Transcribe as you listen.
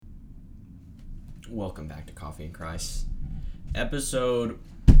Welcome back to Coffee and Christ. Episode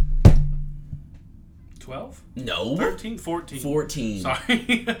 12? No. 13? 14. 14.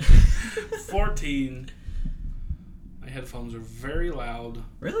 Sorry. 14. My headphones are very loud.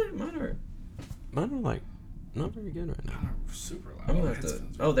 Really? Mine are like not very good right now. Mine are super loud. I'm gonna have to.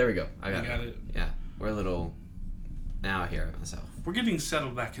 Oh, there we go. I got it. Yeah, we're a little. Now I hear it myself. We're getting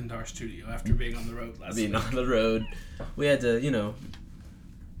settled back into our studio after being on the road last week. Being on the road, we had to,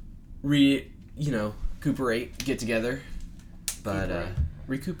 recuperate, get together, but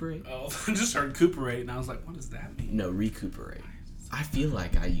recuperate. Oh, I just heard recuperate, and I was like, what does that mean? No, recuperate. I feel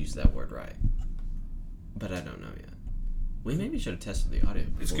like I used that word right, but I don't know yet. We maybe should have tested the audio.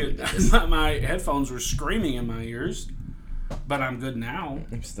 It's good. My headphones were screaming in my ears, but I'm good now.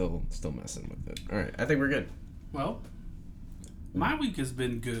 I'm still messing with it. All right, I think we're good. Well, my week has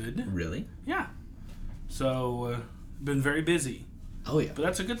been good. Really? Yeah. So, been very busy. Oh, yeah. But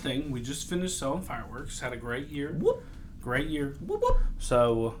that's a good thing. We just finished selling fireworks. Had a great year. Whoop. Great year. Whoop, whoop.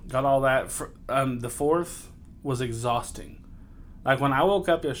 So, got all that. The 4th was exhausting. Like, when I woke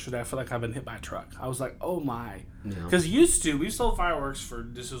up yesterday, I feel like I've been hit by a truck. I was like, oh my. Because we sold fireworks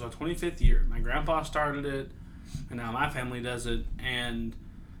this was our 25th year. My grandpa started it, and now my family does it. And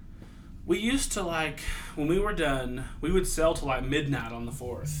we used to, when we were done, we would sell till midnight on the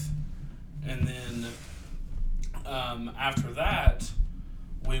 4th. And then after that,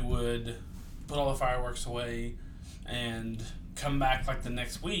 we would put all the fireworks away and come back the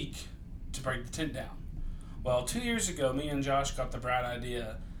next week to break the tent down. Well, 2 years ago, me and Josh got the bright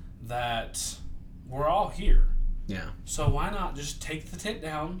idea that we're all here. Yeah. So why not just take the tent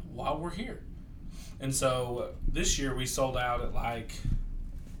down while we're here? And so this year we sold out at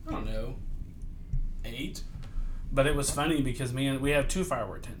 8. But it was funny because we have 2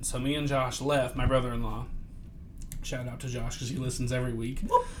 firework tents. So me and Josh left, my brother-in-law. Shout out to Josh because he listens every week.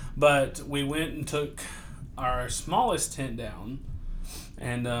 Whoop. But we went and took our smallest tent down.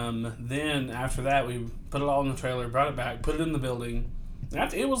 And then after that, we put it all in the trailer, brought it back, put it in the building.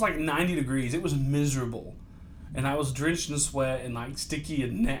 It was 90 degrees. It was miserable. And I was drenched in sweat and sticky,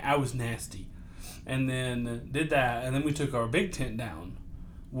 and I was nasty. And then did that. And then we took our big tent down,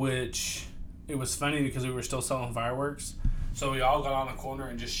 which it was funny because we were still selling fireworks. So we all got on a corner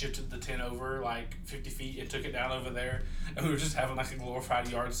and just shifted the tent over 50 feet and took it down over there. And we were just having a glorified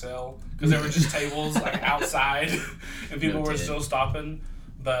yard sale because there were just tables outside and people were still stopping.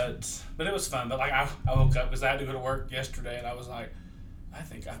 But it was fun. But I woke up because I had to go to work yesterday and I was like, I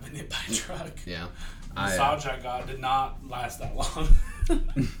think I've been hit by a truck. Yeah. The massage I got did not last that long.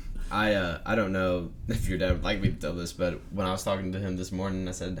 I don't know if your dad would like me to tell this, but when I was talking to him this morning,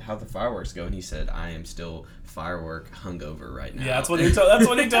 I said, "How'd the fireworks go?" And he said, "I am still firework hungover right now." Yeah, that's what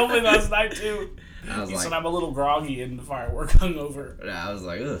he told me last night too. He said I'm a little groggy and firework hungover. Yeah, I was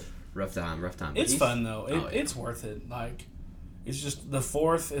like, ugh, rough time. It's fun though. It's worth it. It's just the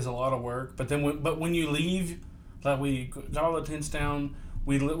 4th is a lot of work, but then when you leave, we got all the tents down.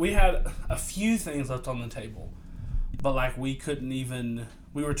 We had a few things left on the table, but we couldn't even.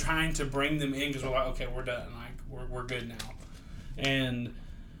 We were trying to bring them in because we're okay, we're done. We're good now. And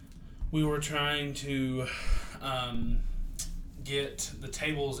we were trying to get the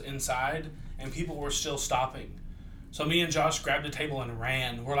tables inside, and people were still stopping. So me and Josh grabbed a table and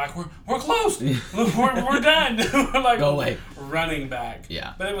ran. We're we're close. we're done. We're go away. Running back.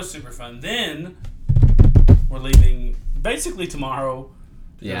 Yeah. But it was super fun. Then we're leaving basically tomorrow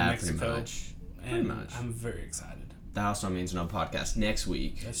to go to Mexico. Pretty much. And I'm very excited. That also means no podcast next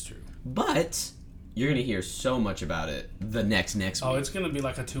week. That's true. But you're going to hear so much about it the next week. Oh, it's going to be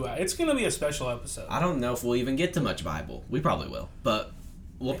a 2-hour. It's going to be a special episode. I don't know if we'll even get to much Bible. We probably will. But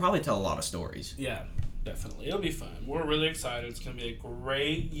we'll probably tell a lot of stories. Yeah, definitely. It'll be fun. We're really excited. It's going to be a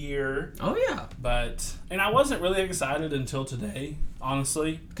great year. Oh, yeah. And I wasn't really excited until today,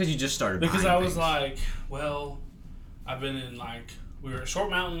 honestly. Because you just started Because I was I've been in we were at Short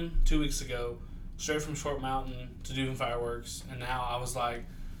Mountain 2 weeks ago. Straight from Short Mountain to doing fireworks, and now I was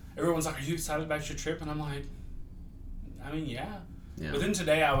everyone's "Are you excited about your trip?" And I'm like, I mean, yeah. But then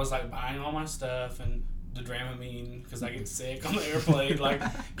today I was buying all my stuff and the Dramamine because I get sick on the airplane,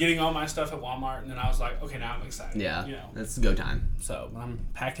 getting all my stuff at Walmart, and then I was like, okay, now I'm excited. Yeah, it's go time. So I'm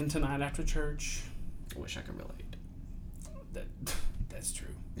packing tonight after church. I wish I could relate. That's true.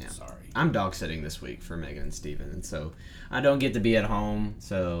 Yeah. Sorry. I'm dog sitting this week for Megan and Steven, and so I don't get to be at home,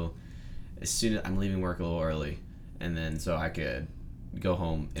 so as soon as I'm leaving work a little early, and then so I could go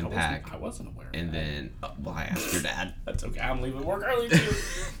home and pack. I wasn't aware of and that. then, I asked your dad. That's okay. I'm leaving work early too.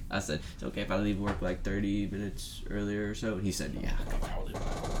 I said, it's okay if I leave work 30 minutes earlier or so? And he said, yeah.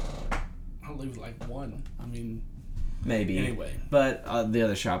 I'll leave 1. I mean, maybe. Anyway. But the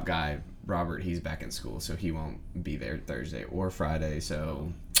other shop guy Robert, he's back in school, so he won't be there Thursday or Friday.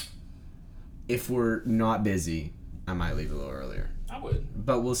 So if we're not busy, I might leave a little earlier. I would.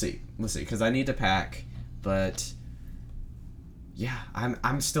 But we'll see. We'll see. Because I need to pack. But yeah,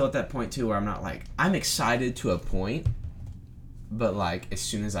 I'm still at that point too where I'm not like, I'm excited to a point. But like, as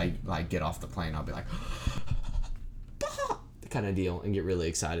soon as I like get off the plane, I'll be like, kind of deal, and get really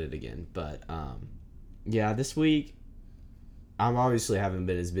excited again. But yeah, this week, I'm obviously haven't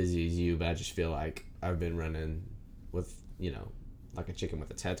been as busy as you, but I just feel like I've been running with, like a chicken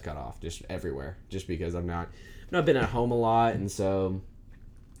with its head cut off, just everywhere, just because I've not been at home a lot, and so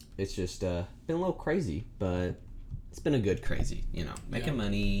it's just been a little crazy, but it's been a good crazy, making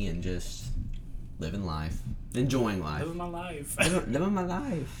money and just living life, enjoying life. Living my life. living my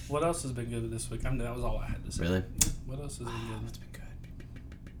life. What else has been good this week? That was all I had to say. Really? What else has been good? It's been good.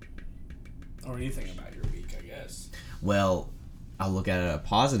 Or anything about your week, I guess. Well, I'll look at it a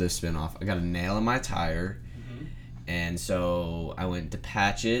positive spin-off. I got a nail in my tire, and so I went to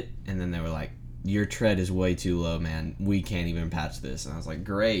patch it, and then they were like, your tread is way too low, man. We can't even patch this. And I was like,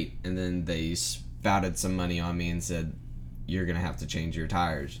 great. And then they spouted some money on me and said, you're going to have to change your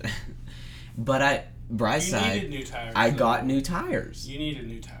tires. But bright side, you needed new tires. I got new tires. You needed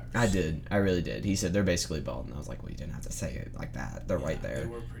new tires. I did. I really did. He said, they're basically bald. And I was like, well, you didn't have to say it like that. They're right there. They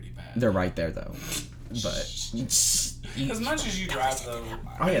were pretty bad. They're right there, though. But as much as you drive, though,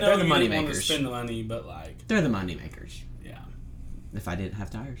 they're the money makers. Want to spend the money, but like they're the money makers. Yeah. If I didn't have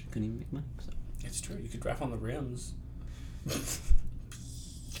tires, I couldn't even make money. So. It's true. You could drive on the rims.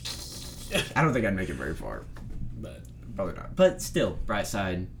 I don't think I'd make it very far. But probably not. But still, bright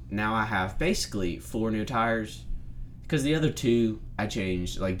side. Now I have basically 4 new tires, because the other 2 I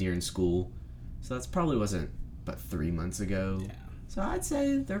changed like during school, so that's probably wasn't but 3 months ago. Yeah. So I'd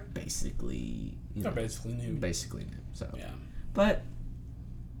say they're basically basically new. Basically new. So yeah. But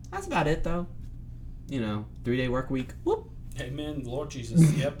that's about it though. 3-day work week. Whoop. Amen, Lord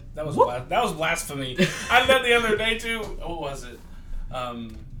Jesus. Yep, that was blasphemy. I did that the other day too. What was it?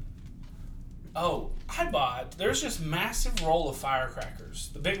 There's this massive roll of firecrackers.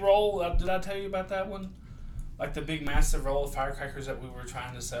 The big roll. Did I tell you about that one? Like the big massive roll of firecrackers that we were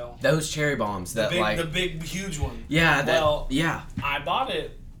trying to sell. Those cherry bombs. The big huge one. Yeah. Yeah. I bought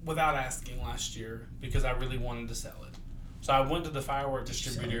it without asking last year because I really wanted to sell it. So I went to the firework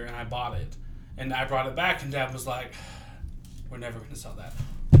distributor and I bought it, and I brought it back, and Dad was like, we're never going to sell that.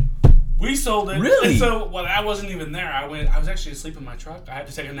 We sold it. Really? And so when I wasn't even there, I was actually asleep in my truck. I had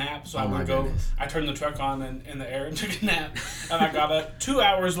to take a nap, so I would go. Goodness. I turned the truck on in the air and took a nap. And I got up 2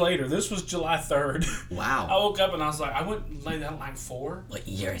 hours later. This was July 3rd. Wow. I woke up and I was like, I went and laid down at like 4. What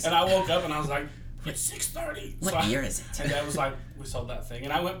year is it? And I woke up and I was like, it's 6:30. What year is it? And Dad was like, we sold that thing.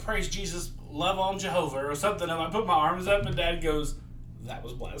 And I went, praise Jesus, love on Jehovah or something. And I put my arms up and Dad goes, that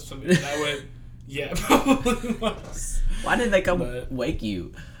was blasphemy. And I went, yeah, probably was. Why didn't they come wake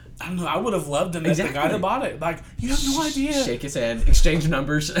you? I don't know. I would have loved to meet the guy that bought it. Like, you have no idea. Shake his hand, exchange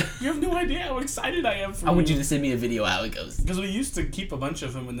numbers. You have no idea how excited I am for I want you to send me a video how it goes. Because we used to keep a bunch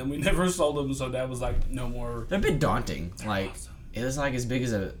of them, and then we never sold them, so Dad was like, no more. They're a bit daunting. They're like, awesome. It was like as big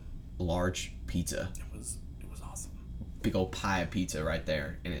as a large pizza. It was awesome. Big old pie of pizza right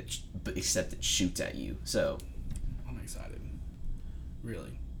there, and except it shoots at you. So I'm excited.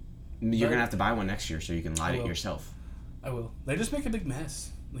 Really. You're going to have to buy one next year so you can light it yourself. I will. They just make a big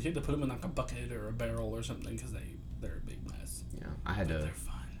mess. You have to put them in like a bucket or a barrel or something because they're a big mess. Yeah, I had to.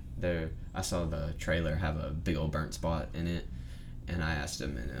 They're fun. I saw the trailer have a big old burnt spot in it, and I asked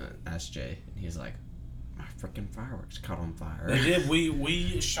him and asked Jay, and he's like, "My freaking fireworks caught on fire." They did.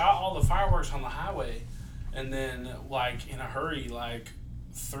 We shot all the fireworks on the highway, and then like in a hurry, like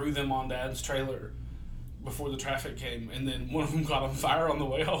threw them on Dad's trailer before the traffic came, and then one of them caught on fire on the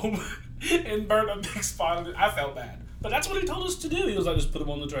way home and burned a big spot. I felt bad. But that's what he told us to do. He was like, just put them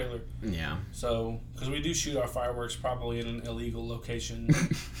on the trailer. Yeah. So, because we do shoot our fireworks probably in an illegal location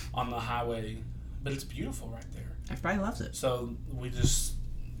on the highway. But it's beautiful right there. Everybody loves it. So, we just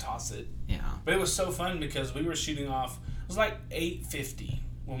toss it. Yeah. But it was so fun because we were shooting off, it was like $850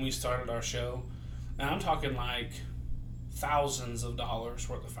 when we started our show. And I'm talking like thousands of dollars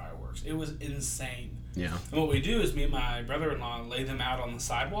worth of fireworks. It was insane. Yeah. And what we do is me and my brother-in-law lay them out on the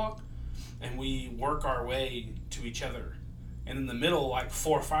sidewalk. And we work our way to each other. And in the middle, like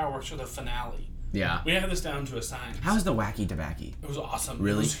 4 fireworks for the finale. Yeah. We have this down to a science. How's the wacky tobacco? It was awesome.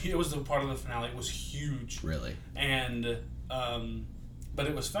 Really? It was the part of the finale. It was huge. Really? And, but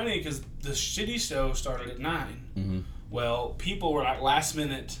it was funny because the shitty show started at 9. Mm-hmm. Well, people were like last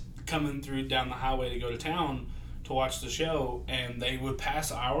minute coming through down the highway to go to town to watch the show. And they would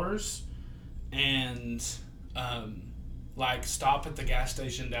pass ours. And, like stop at the gas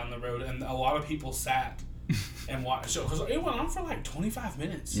station down the road, and a lot of people sat and watched. So because it went on for like 25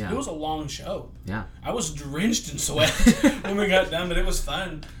 minutes. Yeah. It was a long show. Yeah. I was drenched in sweat when we got done, but it was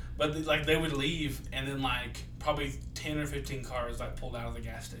fun. But like they would leave, and then like probably 10 or 15 cars like pulled out of the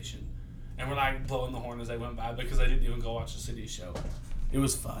gas station, and we're like blowing the horn as they went by because they didn't even go watch the city show. It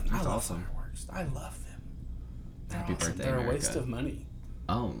was fun. That's I love awesome. fireworks. I love them. They're Happy awesome. birthday, They're America. a waste of money,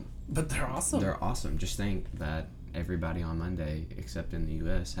 Oh, but they're awesome. they're awesome. Just think that everybody on Monday, except in the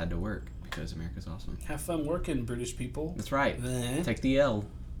U.S., had to work because America's awesome. Have fun working, British people. That's right. Eh, Take the L.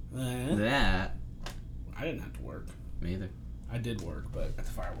 eh. That. I didn't have to work. Me either. I did work, but at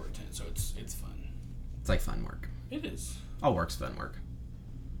the firework tent, so it's fun. It's like fun work. It is. All work's fun work.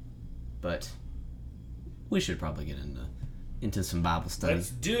 But we should probably get into some Bible study.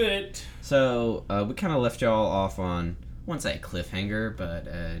 Let's do it. So we kind of left y'all off on, I wouldn't say a cliffhanger, but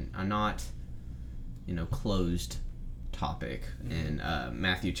a not, closed topic in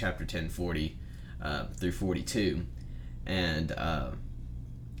Matthew chapter 10, 40 through 42. And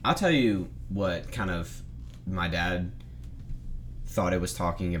I'll tell you what kind of my dad thought it was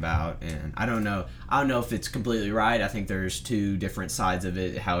talking about, and I don't know if it's completely right. I think there's two different sides of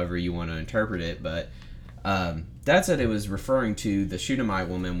it, however you want to interpret it, but Dad said it was referring to the Shunammite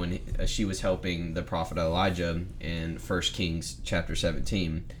woman when she was helping the prophet Elijah in 1 Kings chapter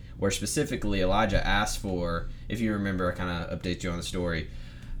 17, where specifically Elijah asked for, if you remember, I kind of update you on the story.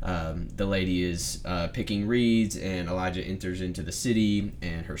 The lady is picking reeds, and Elijah enters into the city,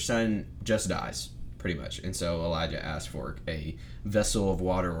 and her son just dies, pretty much. And so Elijah asked for a vessel of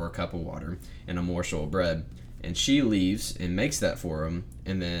water or a cup of water and a morsel of bread. And she leaves and makes that for him.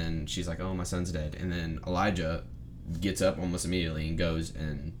 And then she's like, oh, my son's dead. And then Elijah gets up almost immediately and goes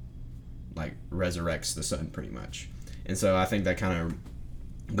and, like, resurrects the son pretty much. And so I think that kind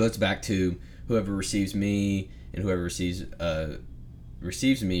of goes back to whoever receives me and whoever receives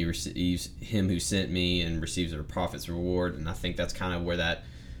me receives him who sent me and receives a prophet's reward. And I think that's kind of where that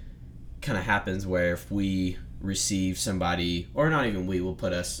kind of happens, where if we receive somebody, or not even we, will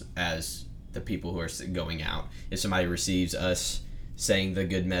put us as the people who are going out. If somebody receives us saying the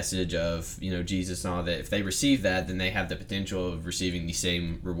good message of, Jesus and all that, if they receive that, then they have the potential of receiving the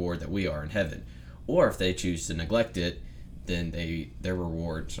same reward that we are in heaven. Or if they choose to neglect it, then their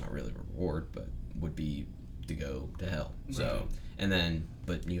reward, it's not really a reward, but would be to go to hell. So, and then,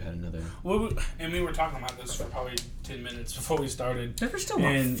 but you had another. Well, and we were talking about this for probably 10 minutes before we started. We're still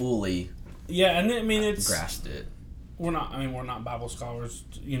not fully Yeah, and I mean, it's grasped it. We're not Bible scholars,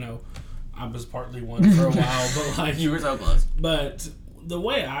 I was partly one for a while, but like You were so close. But the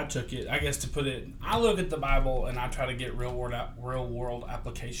way I took it, I guess to put it, I look at the Bible and I try to get real world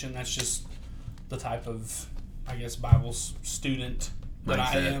application. That's just the type of, I guess, Bible student that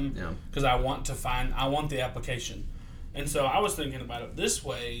I am, because I want the application. And so I was thinking about it this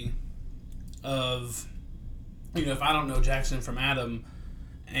way of, if I don't know Jackson from Adam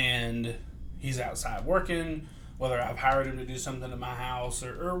and he's outside working, whether I've hired him to do something in my house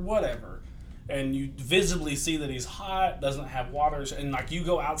or whatever, and you visibly see that he's hot, doesn't have water, and like you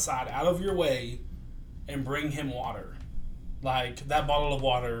go outside out of your way and bring him water. Like that bottle of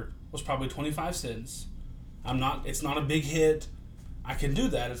water was probably 25 cents. It's not a big hit. I can do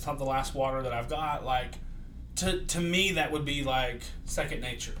that. It's not the last water that I've got. Like to me that would be like second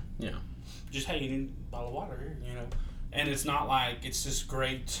nature. Yeah. Just, hey, you need a bottle of water here, And it's not like it's this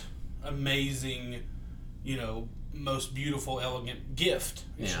great, amazing, most beautiful, elegant gift.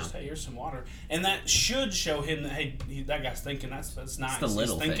 It's just, hey, here's some water. And that should show him that, hey, that guy's thinking, that's nice. It's the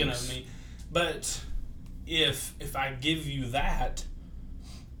little He's thinking things of me. But if I give you that,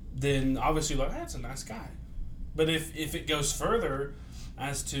 then obviously you're like, that's a nice guy. But if it goes further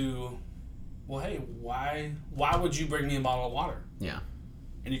as to, well, hey, why would you bring me a bottle of water? Yeah.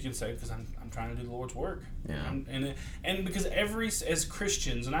 And you can say, because I'm trying to do the Lord's work. Yeah. And because as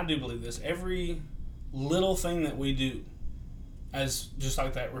Christians, and I do believe this, every little thing that we do, as just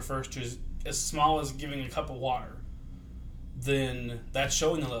like that refers to as small as giving a cup of water, then that's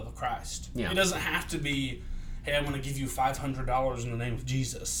showing the love of Christ. Yeah. It doesn't have to be, hey, I'm going to give you $500 in the name of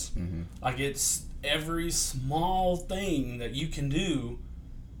Jesus. Mm-hmm. Like it's every small thing that you can do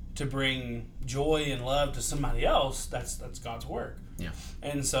to bring joy and love to somebody else, that's God's work. Yeah.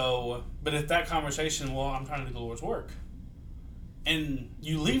 And so, but if that conversation, well, I'm trying to do the Lord's work, and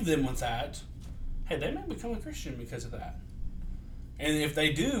you leave them with that, hey, they may become a Christian because of that. And if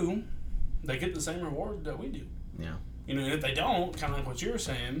they do, they get the same reward that we do. Yeah. And if they don't, kind of like what you were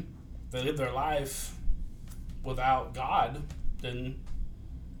saying, they live their life without God, then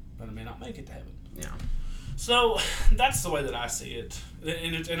they may not make it to heaven. Yeah. So that's the way that I see it.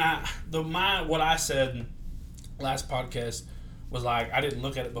 And what I said last podcast was like, I didn't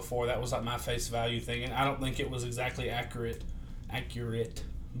look at it before. That was like my face value thing, and I don't think it was exactly accurate,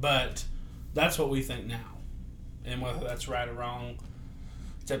 but that's what we think now. And whether that's right or wrong,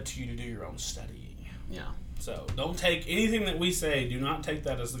 it's up to you to do your own studying. Yeah. So don't take anything that we say. Do not take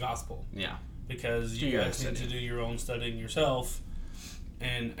that as the gospel. Yeah. Because you guys need to do your own studying yourself,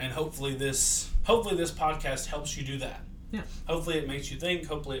 and hopefully this podcast helps you do that. Yeah. Hopefully it makes you think.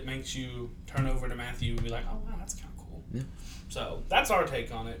 Hopefully it makes you turn over to Matthew and be like, oh wow, that's kind of cool. Yeah. So that's our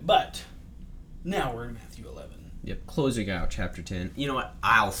take on it. But now we're in Matthew 11. Yep. Closing out chapter 10. You know what?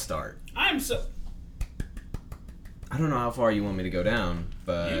 I'll start. I don't know how far you want me to go down,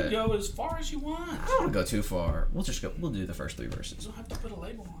 but you can go as far as you want. I don't want to go too far. We'll do the first 3 verses. You don't have to put a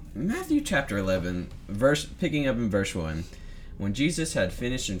label on it. Matthew chapter 11, picking up in verse 1. When Jesus had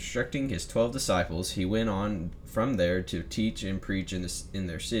finished instructing his 12 disciples, he went on from there to teach and preach in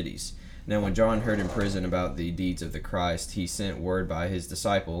their cities. Now when John heard in prison about the deeds of the Christ, he sent word by his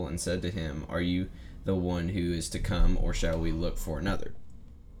disciple and said to him, "Are you the one who is to come, or shall we look for another?"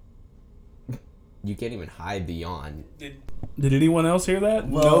 You can't even hide beyond. Did anyone else hear that?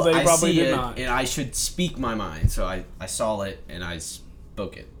 Well, no, they I probably see did it, not. and I should speak my mind, so I saw it and I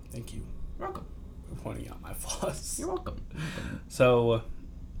spoke it. Thank you You're welcome. for pointing out my flaws. You're welcome. So,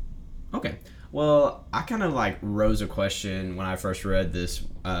 Okay. Well, I kind of rose a question when I first read this,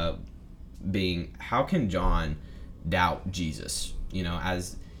 being, how can John doubt Jesus?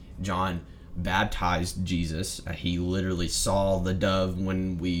 As John baptized Jesus, he literally saw the dove,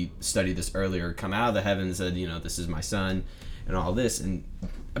 when we studied this earlier, come out of the heavens and said, this is my son, and all this. And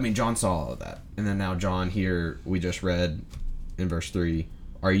I mean, John saw all of that. And then now John here, we just read in verse 3,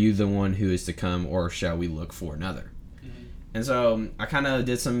 "Are you the one who is to come, or shall we look for another?" Mm-hmm. And so I kind of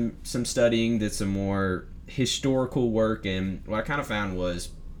did some studying, did some more historical work, and what I kind of found was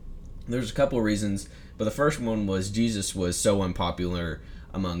there's a couple of reasons, but the first one was Jesus was so unpopular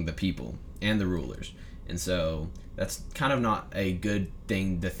among the people and the rulers. And so that's kind of not a good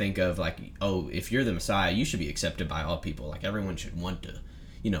thing to think of, if you're the Messiah, you should be accepted by all people. Everyone should want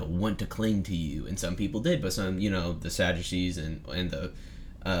to cling to you. And some people did, but some, the Sadducees and the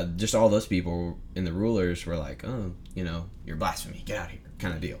just all those people and the rulers were like, oh, you're blasphemy, get out of here,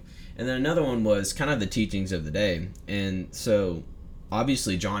 kind of deal. And then another one was kind of the teachings of the day. And so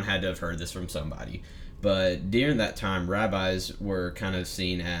obviously John had to have heard this from somebody. But during that time, rabbis were kind of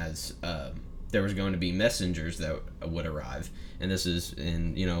seen as there was going to be messengers that would arrive. And this is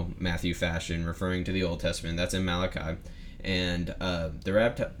in, Matthew fashion, referring to the Old Testament. That's in Malachi. And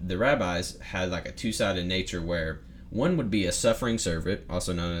the rabbis had a two-sided nature, where one would be a suffering servant,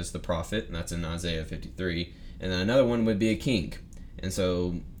 also known as the prophet, and that's in Isaiah 53. And then another one would be a king. And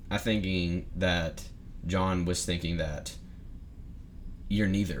so I'm thinking that John was thinking that you're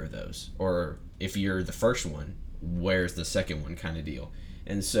neither of those. Or if you're the first one, where's the second one, kind of deal.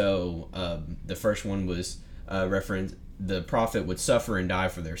 And so the first one was reference, the prophet would suffer and die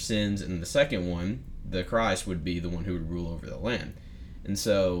for their sins, and the second one, the Christ, would be the one who would rule over the land. And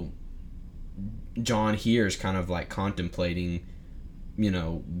so John here is kind of contemplating,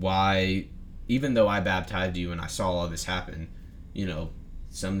 why, even though I baptized you and I saw all this happen,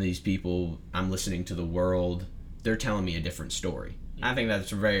 some of these people, I'm listening to the world, they're telling me a different story. I think that's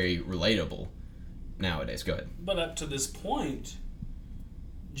very relatable nowadays. Go ahead. But up to this point,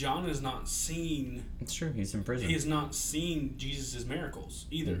 John has not seen... It's true, he's in prison. He has not seen Jesus' miracles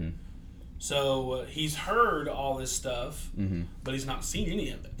either. Mm-hmm. So he's heard all this stuff, mm-hmm. but he's not seen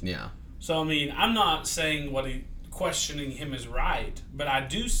any of it. Yeah. So, I mean, I'm not saying questioning him is right, but I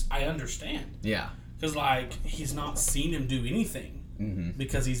understand. Yeah. Because, he's not seen him do anything mm-hmm.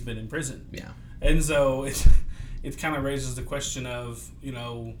 because he's been in prison. Yeah. And so it kind of raises the question of,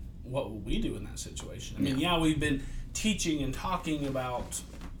 what will we do in that situation? I mean, we've been teaching and talking about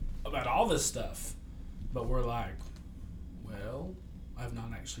all this stuff, but we're like, well, I've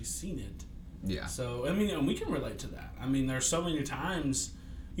not actually seen it. Yeah. So, I mean, and we can relate to that. I mean, there's so many times,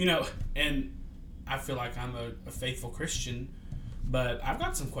 and I feel like I'm a faithful Christian, but I've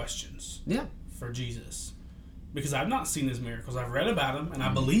got some questions for Jesus. Because I've not seen his miracles. I've read about them, and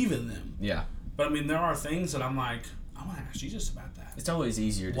I believe in them. Yeah. But, I mean, there are things that I'm like, I want to ask Jesus about that. It's always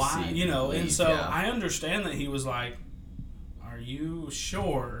easier to see. And so I understand that he was like, are you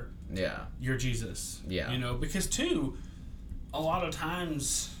sure you're Jesus? Yeah. Because, too, a lot of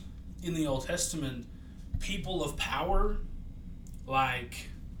times in the Old Testament, people of power,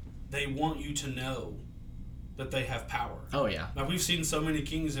 they want you to know that they have power. Oh, yeah. Now, we've seen so many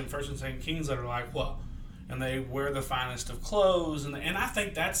kings in 1st and 2nd Kings that are like, well, and they wear the finest of clothes, and I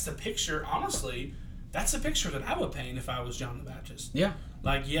think that's the picture, honestly, that's the picture that I would paint if I was John the Baptist. Yeah.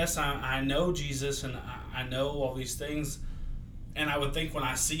 Yes, I know Jesus, and I know all these things. And I would think when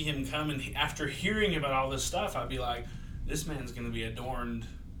I see him come, and after hearing about all this stuff, I'd be like, this man's going to be adorned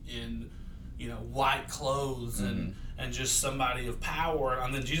in, white clothes and just somebody of power.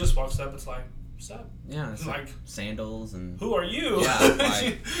 And then Jesus walks up, it's like, what's up? Yeah, it's like sandals and... Who are you? Yeah,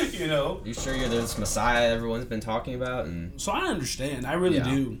 like... You sure you're this Messiah everyone's been talking about? And so I understand. I really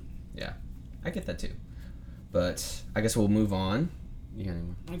do. Yeah, I get that too. But I guess we'll move on. You got any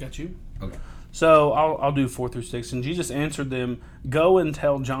more? I got you. Okay. So I'll do 4 through 6. And Jesus answered them, "Go and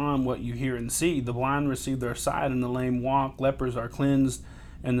tell John what you hear and see. The blind receive their sight, and the lame walk. Lepers are cleansed,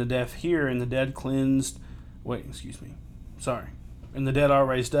 and the deaf hear, and the dead cleansed. And the dead are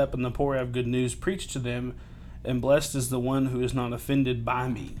raised up, and the poor have good news preached to them. And blessed is the one who is not offended by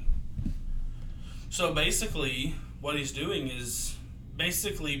me." So basically, what he's doing is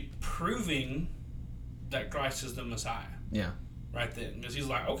proving that Christ is the Messiah. Yeah. Right then, because he's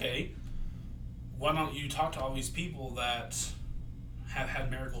like, okay, why don't you talk to all these people that have had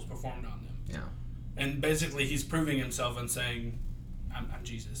miracles performed on them? Yeah. And basically, he's proving himself and saying, I'm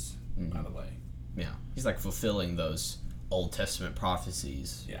Jesus, by the way. Yeah. He's like fulfilling those Old Testament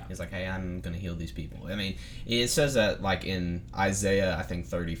prophecies. Yeah. He's like, hey, I'm going to heal these people. I mean, it says that like in Isaiah, I think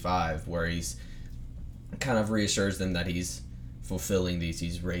 35, where he's kind of reassures them that he's fulfilling these.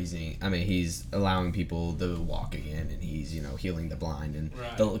 He's allowing people to walk again, and he's, healing the blind and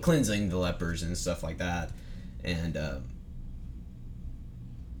cleansing the lepers and stuff like that. And, okay,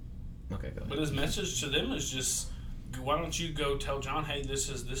 go ahead. But his message to them is just, why don't you go tell John, hey, this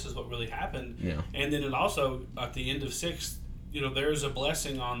is what really happened. Yeah. And then it also, at the end of 6, there's a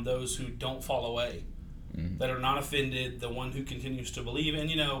blessing on those who don't fall away, that are not offended, the one who continues to believe. And,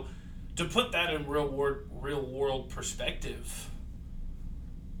 to put that in real world perspective,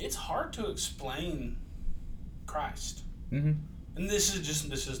 it's hard to explain Christ. And this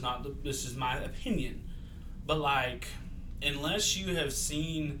is my opinion, but like, unless you have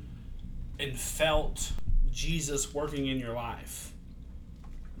seen and felt Jesus working in your life,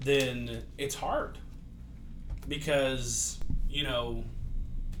 then it's hard, because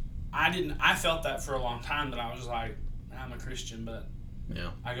I felt that for a long time, that I was like, I'm a Christian, but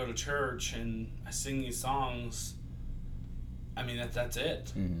I go to church and I sing these songs. I mean, that's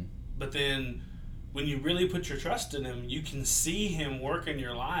it. But then when you really put your trust in him, you can see him work in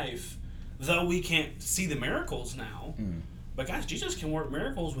your life, though we can't see the miracles now. But guys, Jesus can work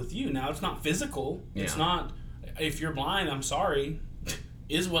miracles with you. Now, it's not physical. Yeah. It's not, if you're blind, I'm sorry,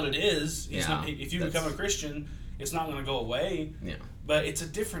 is what it is. It's not, if you become a Christian, it's not going to go away. Yeah. But it's a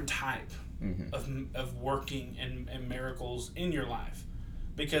different type of working and miracles in your life.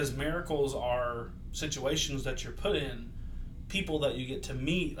 Because miracles are situations that you're put in, people that you get to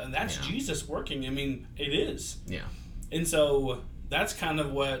meet, and that's Jesus working. I mean, it is. Yeah. And so that's kind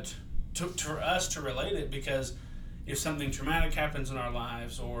of what, for us to relate it, because if something traumatic happens in our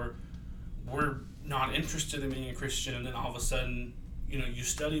lives, or we're not interested in being a Christian, and then all of a sudden, you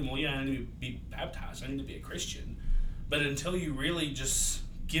study, well, I need to be baptized, I need to be a Christian. But until you really just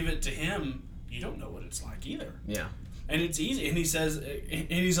give it to him, you don't know what it's like either. Yeah. And it's easy. And he says, and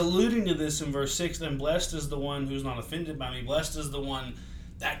he's alluding to this in verse 6, then blessed is the one who's not offended by me. Blessed is the one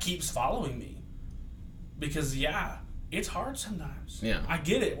that keeps following me. Because, it's hard sometimes. Yeah. I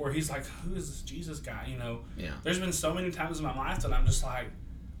get it, where he's like, who is this Jesus guy? Yeah. There's been so many times in my life that I'm just like,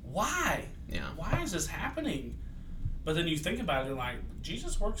 why? Yeah. Why is this happening? But then you think about it, like,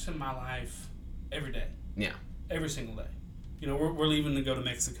 Jesus works in my life every day. Yeah. Every single day. We're leaving to go to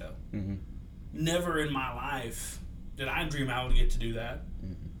Mexico. Never in my life did I dream I would get to do that.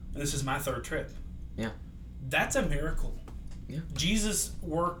 And this is my 3rd trip. Yeah. That's a miracle. Yeah. Jesus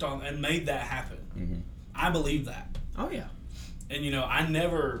worked on and made that happen. I believe that. Oh, yeah. And, I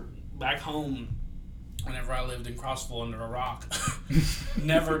never, back home, whenever I lived in Crossville under a rock,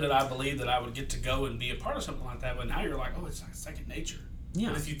 never did I believe that I would get to go and be a part of something like that. But now you're like, oh, it's like second nature. Yeah.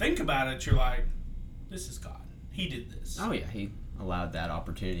 But if you think about it, you're like, this is God. He did this. Oh, yeah. He allowed that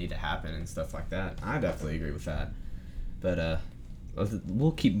opportunity to happen and stuff like that. I definitely agree with that. But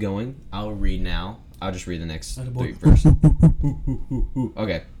we'll keep going. I'll read now. I'll just read the next 3 verses.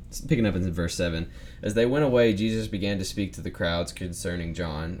 Okay. Picking up in verse 7. As they went away, Jesus began to speak to the crowds concerning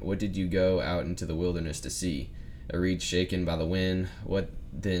John. What did you go out into the wilderness to see? A reed shaken by the wind? What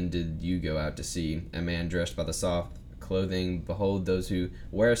then did you go out to see? A man dressed by the soft clothing? Behold, those who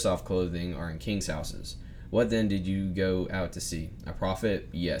wear soft clothing are in kings' houses. What then did you go out to see? A prophet?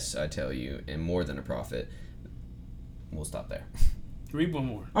 Yes, I tell you, and more than a prophet. We'll stop there. Read one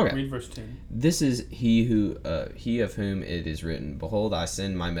more. Okay. Read verse 10. This is he of whom it is written, behold, I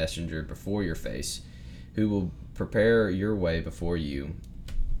send my messenger before your face, who will prepare your way before you.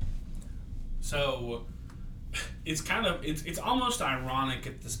 So, it's almost ironic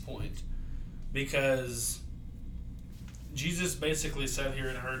at this point, because Jesus basically said here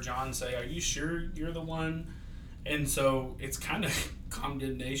and heard John say, "Are you sure you're the one?" And so it's kind of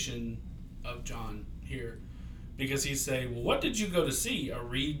condemnation of John here, because he's saying, "Well, what did you go to see?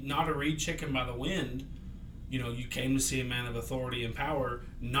 Not a reed shaken by the wind. You came to see a man of authority and power,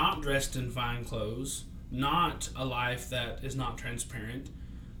 not dressed in fine clothes, not a life that is not transparent."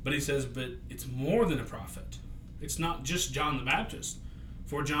 But he says, but it's more than a prophet. It's not just John the Baptist.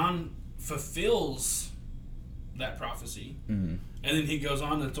 For John fulfills that prophecy. Mm-hmm. And then he goes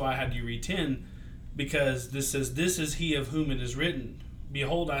on, that's why I had you read 10, because this says, "This is he of whom it is written,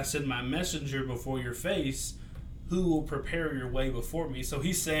 Behold, I send my messenger before your face, who will prepare your way before me." So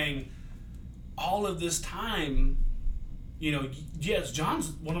he's saying, all of this time, yes,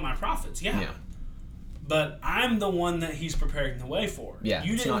 John's one of my prophets, yeah. But I'm the one that he's preparing the way for. Yeah,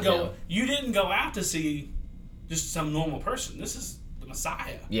 You didn't go out to see just some normal person. This is the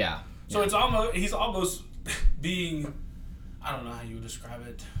Messiah. Yeah. So he's almost being, I don't know how you would describe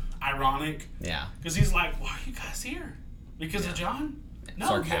it, ironic. Yeah. Because he's like, "Why are you guys here? Because of John?" No,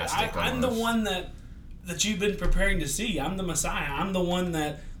 sarcastic. I'm the one that you've been preparing to see. I'm the Messiah. I'm the one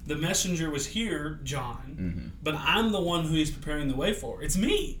that the messenger was here, John. Mm-hmm. But I'm the one who he's preparing the way for. It's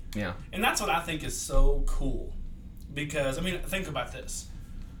me. Yeah. And that's what I think is so cool. Because, think about this.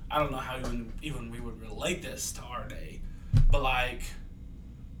 I don't know how even we would relate this to our day. But, like,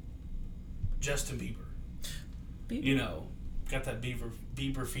 Justin Bieber. Got that Bieber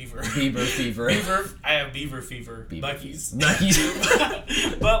fever. Bieber fever. I have Beaver fever. Buc-ee's.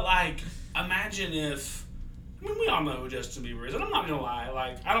 But, like, imagine if... we all know who Justin Bieber is, and I'm not gonna lie.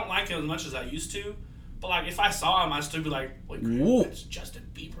 Like, I don't like him as much as I used to, but like, if I saw him, I'd still be like, "Wait, that's Justin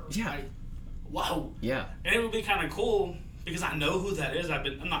Bieber." Yeah. Like, whoa. Yeah. And it would be kind of cool because I know who that is.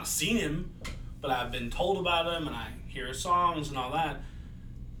 I'm not seen him, but I've been told about him, and I hear his songs and all that.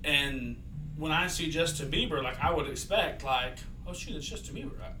 And when I see Justin Bieber, like, I would expect, like, "Oh shoot, it's Justin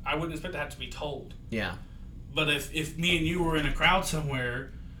Bieber." I wouldn't expect that to be told. Yeah. But if me and you were in a crowd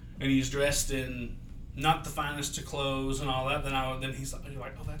somewhere, and he's dressed in not the finest of clothes and all that, then you're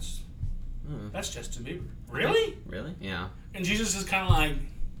like, "Oh, that's Justin Bieber." Really? Really? Yeah. And Jesus is kind of like,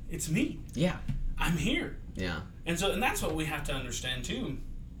 "It's me. Yeah. I'm here." Yeah. And that's what we have to understand too.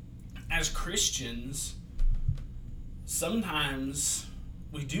 As Christians, sometimes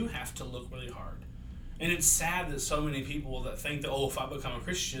we do have to look really hard. And it's sad that so many people that think that, if I become a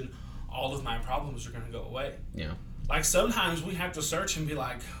Christian, all of my problems are going to go away. Yeah. Like, sometimes we have to search and be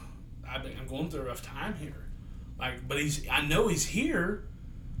like, I'm going through a rough time here. Like, but I know he's here,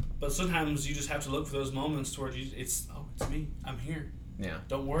 but sometimes you just have to look for those moments towards it's me. I'm here. Yeah.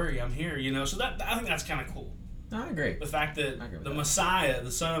 Don't worry, I'm here, So I think that's kind of cool. I agree. The fact that the Messiah,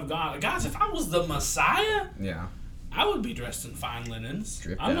 the Son of God. Guys, if I was the Messiah, yeah, I would be dressed in fine linens.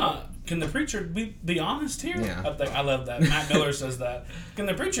 I'm not. Can the preacher be honest here? Yeah. I love that. Matt Miller says that. Can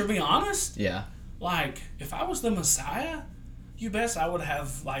the preacher be honest? Yeah. Like, if I was the Messiah, you bet I would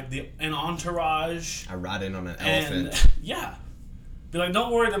have, like, an entourage. I ride in on an elephant. Yeah. Be like,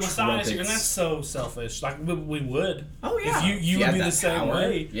 "Don't worry, the Messiah's here." And that's so selfish. Like, we would. Oh, yeah. If you would be the same power.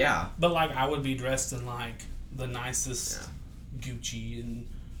 way. Yeah. But, like, I would be dressed in, like, the nicest Gucci and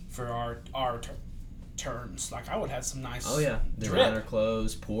for our turns. Like, I would have some nice designer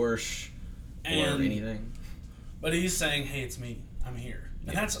clothes, Porsche, or anything. But he's saying, "Hey, it's me. I'm here."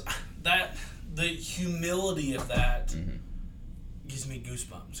 And that's the humility of that gives me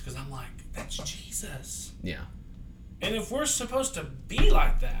goosebumps, because I'm like, that's Jesus. Yeah. And if we're supposed to be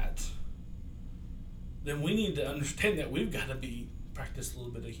like that, then we need to understand that we've got to practice a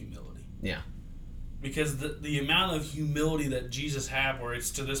little bit of humility. Yeah. Because the amount of humility that Jesus had, where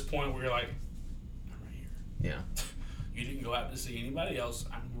it's to this point where you're like, "I'm right here." Yeah. You didn't go out to see anybody else.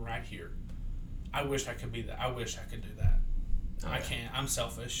 I'm right here. I wish I could be that. I wish I could do that. I can't. I'm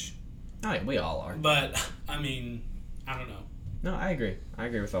selfish. Oh, yeah, we all are. But, I don't know. No, I agree. I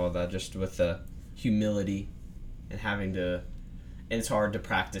agree with all of that. Just with the humility and having to... And it's hard to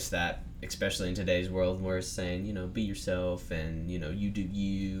practice that, especially in today's world, where it's saying, be yourself and, you do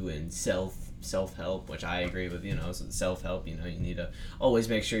you, and self-help, which I agree with, self-help, you need to always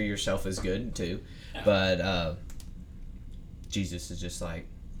make sure yourself is good, too. Yeah. But Jesus is just like,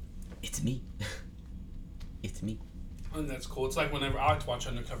 "It's me." It's me. And that's cool. It's like whenever I like to watch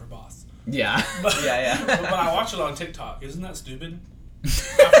Undercover Boss. Yeah. Yeah. But I watch it on TikTok. Isn't that stupid?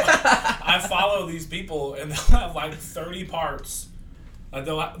 I follow these people, and they'll have like 30 parts. Like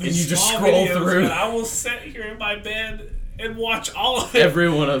they'll have these and you just small scroll videos, through. And I will sit here in my bed and watch all of it. Every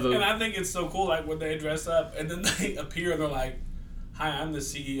one of them. And I think it's so cool, like when they dress up and then they appear and they're like, "Hi, I'm the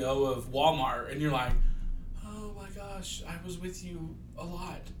CEO of Walmart," and you're like, "Oh gosh, I was with you a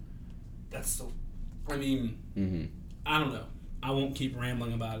lot. That's so, I mean, Mm-hmm. I don't know. I won't keep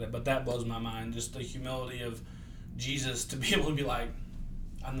rambling about it, but that blows my mind. Just the humility of Jesus to be able to be like,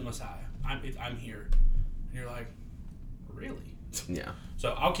 I'm the Messiah. I'm here. And you're like, really? Yeah.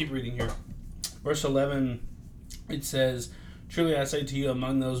 So I'll keep reading here. Verse 11, it says, truly I say to you,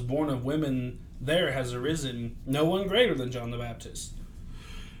 among those born of women, there has arisen no one greater than John the Baptist.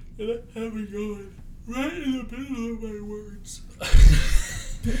 And I have me going right in the middle of my words.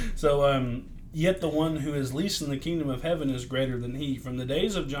 So, yet the one who is least in the kingdom of heaven is greater than he. From the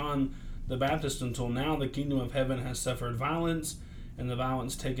days of John the Baptist until now, the kingdom of heaven has suffered violence, and the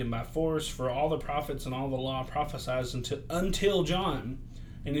violence taken by force. For all the prophets and all the law prophesied until John.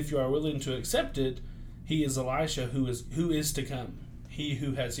 And if you are willing to accept it, he is Elisha who is to come. He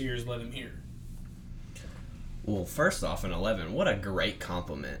who has ears, let him hear. Well, first off, in 11, what a great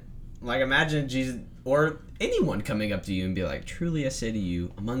compliment. Like, imagine Jesus or anyone coming up to you and be like, truly I say to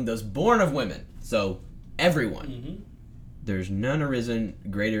you, among those born of women, so everyone, Mm-hmm. there's none arisen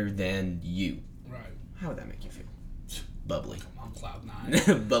greater than you. Right. How would that make you feel? Bubbly. I'm on cloud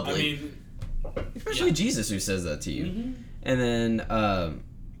nine. Bubbly. I mean, Especially yeah. Jesus who says that to you. Mm-hmm. And then,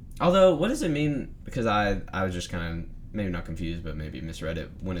 although, what does it mean? Because I was just kind of, maybe not confused, but maybe misread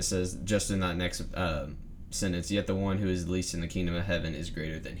it, when it says, just in that next sentence, yet the one who is least in the kingdom of heaven is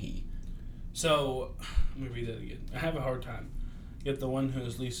greater than he. So, let me read that again. I have a hard time. Yet the one who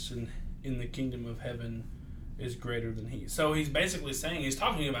is least in the kingdom of heaven is greater than he. So he's basically saying, he's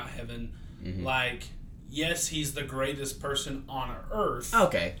talking about heaven, Mm-hmm. like, yes, he's the greatest person on earth,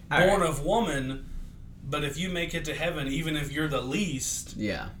 Okay. born of woman, but if you make it to heaven, even if you're the least,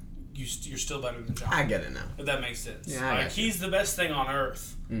 Yeah. you're still better than John. I get it now. If that makes sense. Yeah, I like, got you. he's the best thing on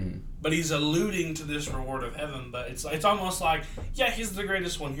earth. Mm-hmm. But he's alluding to this reward of heaven. But it's almost like, yeah, he's the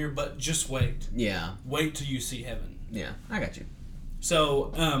greatest one here, but just wait. Yeah. Wait till you see heaven. Yeah. I got you.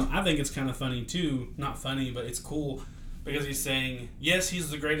 So I think it's kind of funny too. Not funny, but it's cool because he's saying, yes,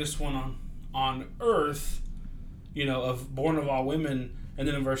 he's the greatest one on earth, of born of all women. And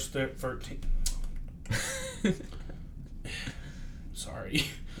then in verse 13. Sorry.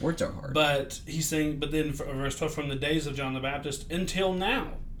 Words are hard. But he's saying, but then verse 12, from the days of John the Baptist until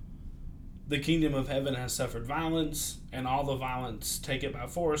now, the kingdom of heaven has suffered violence, and all the violence take it by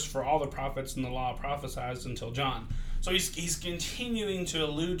force, for all the prophets and the law prophesied until John. So he's continuing to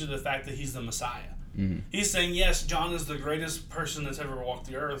allude to the fact that he's the Messiah. Mm-hmm. He's saying, yes, John is the greatest person that's ever walked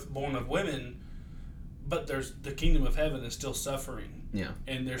the earth, born of women, but the kingdom of heaven is still suffering. Yeah.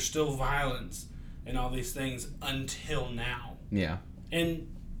 And there's still violence and all these things until now. Yeah.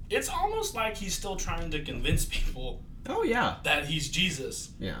 And it's almost like he's still trying to convince people Oh, yeah. that he's Jesus.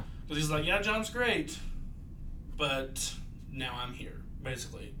 Yeah. Because he's like, yeah, John's great, but now I'm here,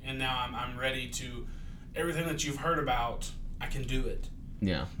 basically. And now I'm ready to, everything that you've heard about, I can do it.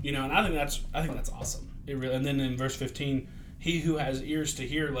 Yeah. And I think that's awesome. It really, and then in verse 15, he who has ears to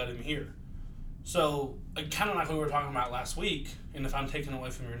hear, let him hear. So, kind of like we were talking about last week, and if I'm taking away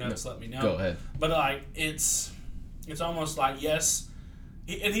from your notes, let me know. Go ahead. But like, it's almost like, yes,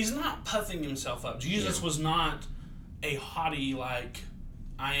 and he's not puffing himself up. Jesus was not a haughty, like,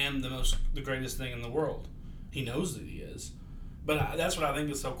 I am the greatest thing in the world. He knows that he is. But that's what I think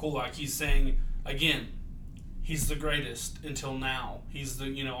is so cool. Like, he's saying, again, he's the greatest until now. He's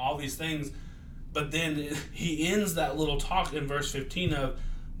the, all these things. But then he ends that little talk in verse 15 of,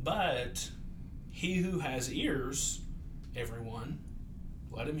 but he who has ears, everyone,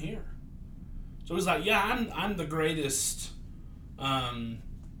 let him hear. So he's like, yeah, I'm the greatest.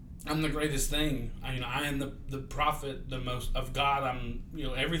 I'm the greatest thing. I am the prophet, the most of God. I'm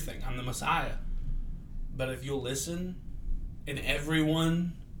everything. I'm the Messiah. But if you'll listen, and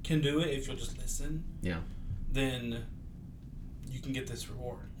everyone can do it, if you'll just listen, then you can get this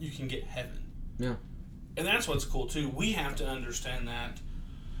reward. You can get heaven. Yeah. And that's what's cool too. We have to understand that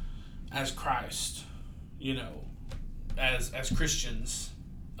as Christ, as Christians,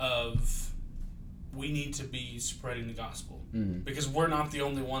 of we need to be spreading the gospel. Mm-hmm. Because we're not the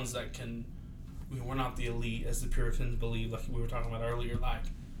only ones that can, we're not the elite, as the Puritans believe, like we were talking about earlier. Like,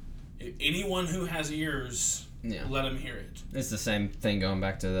 anyone who has ears, let them hear it. It's the same thing going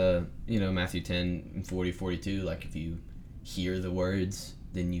back to the, Matthew 10 and 40, 42. Like, if you hear the words,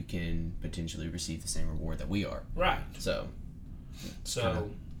 then you can potentially receive the same reward that we are. Right. So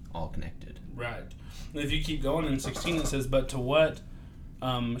all connected. Right. And if you keep going in 16, it says, but to what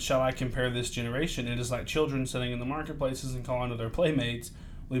shall I compare this generation? It is like children sitting in the marketplaces and calling to their playmates.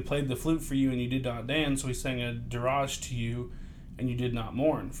 We played the flute for you, and you did not dance. We sang a dirge to you, and you did not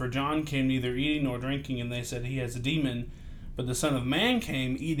mourn. For John came neither eating nor drinking, and they said, he has a demon. But the Son of Man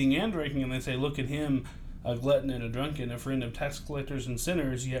came eating and drinking, and they say, look at him. a glutton and a drunken, a friend of tax collectors and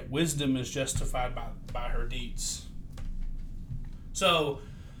sinners, yet wisdom is justified by her deeds. So,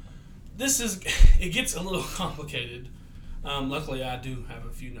 it gets a little complicated. Luckily, I do have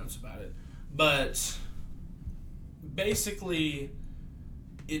a few notes about it. But, basically,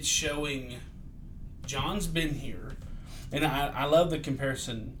 it's showing John's been here. And I love the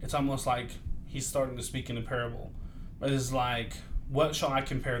comparison. It's almost like he's starting to speak in a parable. But it's like, what shall I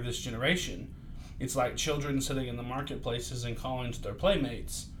compare this generation? It's like children sitting in the marketplaces and calling to their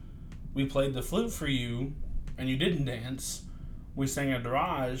playmates. We played the flute for you, and you didn't dance. We sang a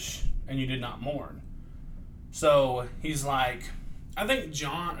dirge, and you did not mourn. So he's like, I think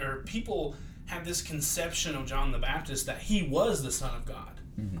people have this conception of John the Baptist that he was the Son of God,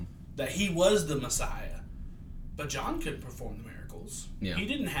 that he was the Messiah. But John couldn't perform the miracles. Yeah. He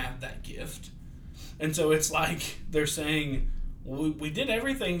didn't have that gift. And so it's like they're saying, we did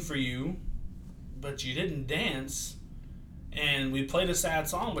everything for you, but you didn't dance. And we played a sad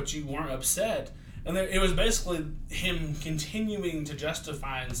song, but you weren't upset. And it was basically him continuing to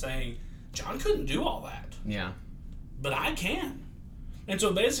justify and saying, John couldn't do all that. Yeah. But I can. And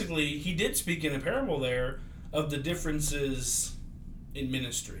so basically, he did speak in a parable there of the differences in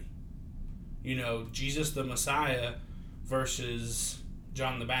ministry. You know, Jesus the Messiah versus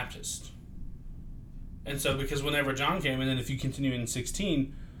John the Baptist. And so, because whenever John came, and then if you continue in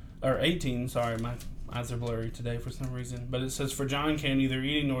 18, sorry, my eyes are blurry today for some reason, but it says, for John came neither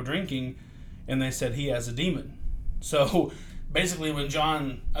eating nor drinking, and they said he has a demon. So, basically, when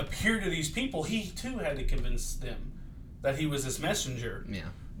John appeared to these people, he too had to convince them that he was this messenger. Yeah.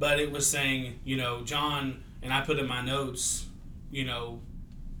 But it was saying, you know, John, and I put in my notes, you know,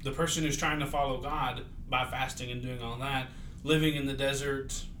 the person who's trying to follow God by fasting and doing all that, living in the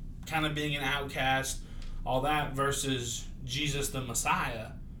desert, kind of being an outcast, all that, versus Jesus the Messiah,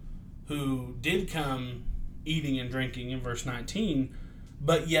 who did come eating and drinking in verse 19,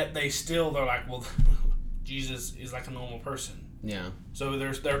 but yet they're like, well, Jesus is like a normal person. Yeah. So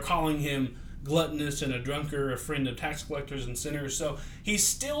they're calling him gluttonous and a drunkard, a friend of tax collectors and sinners. So he's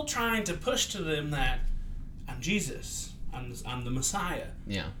still trying to push to them that I'm Jesus. I'm the Messiah.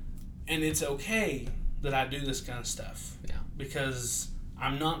 Yeah. And it's okay that I do this kind of stuff. Yeah. Because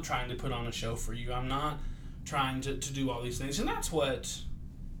I'm not trying to put on a show for you. I'm not trying to do all these things. And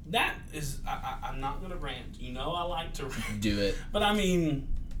that is, I'm not going to rant. You know I like to rant. Do it. But I mean,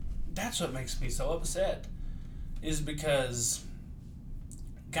 that's what makes me so upset. Is because,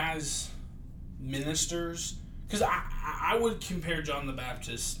 guys, ministers, because I would compare John the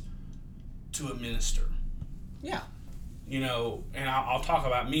Baptist to a minister. Yeah. You know, and I'll talk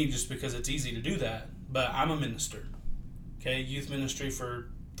about me just because it's easy to do that, but I'm a minister. Okay, youth ministry for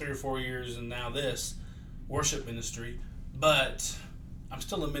 3 or 4 years, and now this worship ministry, but I'm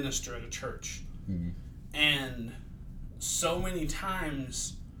still a minister at a church. Mm-hmm. And so many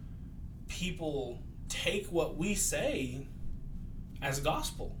times people take what we say as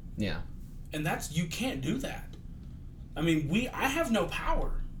gospel. Yeah. And you can't do that. I mean, I have no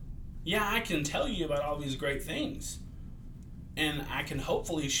power. Yeah, I can tell you about all these great things. And I can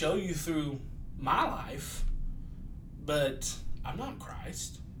hopefully show you through my life, but I'm not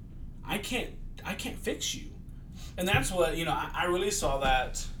Christ. I can't fix you. And that's what, you know, I really saw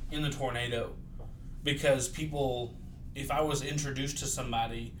that in the tornado. Because people, if I was introduced to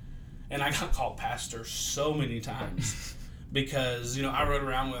somebody, and I got called pastor so many times, because, you know, I rode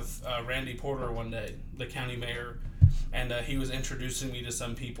around with Randy Porter one day, the county mayor, and he was introducing me to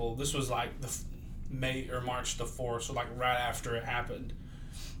some people. This was like May or March the 4th, so like right after it happened.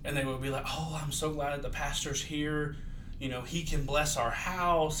 And they would be like, oh, I'm so glad the pastor's here. You know, he can bless our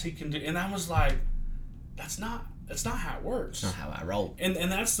house. He can do, and I was like, that's not how it works. That's not how I roll. And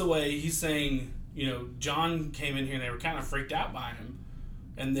that's the way he's saying, you know, John came in here and they were kind of freaked out by him.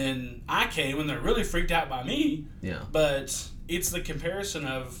 And then I came and they're really freaked out by me. Yeah. But it's the comparison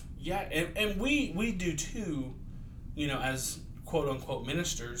of, yeah, and we do too, you know, as quote unquote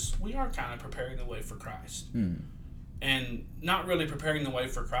ministers, we are kind of preparing the way for Christ. Mm. And not really preparing the way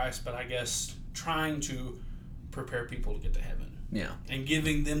for Christ, but I guess trying to prepare people to get to heaven. Yeah. And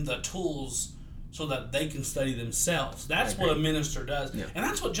giving them the tools so that they can study themselves. That's what a minister does. Yeah. And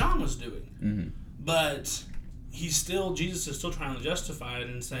that's what John was doing. Mm-hmm. But Jesus is still trying to justify it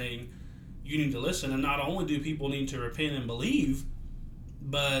and saying, you need to listen. And not only do people need to repent and believe,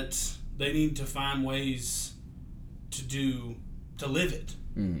 but they need to find ways to live it,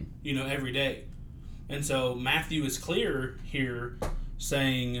 you know, every day. And so Matthew is clear here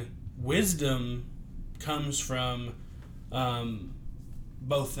saying wisdom comes from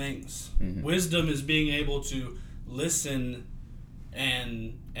both things. Mm-hmm. Wisdom is being able to listen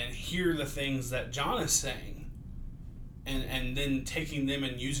and hear the things that John is saying, and then taking them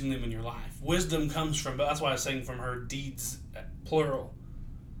and using them in your life. Wisdom comes from, that's why I was saying from her deeds, plural.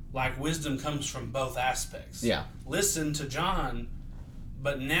 Like, wisdom comes from both aspects. Yeah. Listen to John,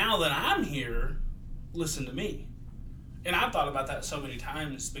 but now that I'm here, listen to me. And I've thought about that so many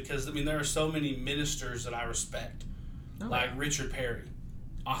times because, I mean, there are so many ministers that I respect. Oh. Like Richard Perry,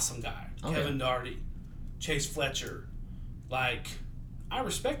 awesome guy. Oh, Kevin Doherty, Chase Fletcher. Like, I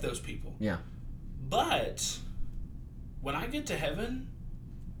respect those people. Yeah. But when I get to heaven,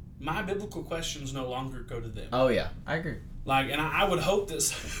 my biblical questions no longer go to them. Oh, yeah. I agree. Like, and I would hope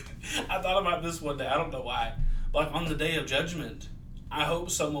this. I thought about this one day. I don't know why. Like, on the day of judgment, I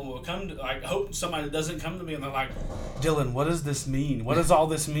hope someone will come to, like, hope somebody doesn't come to me and they're like, Dylan, what does this mean? What does all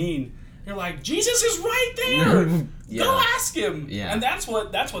this mean? You're like, Jesus is right there. Yeah. Go ask him. Yeah. And that's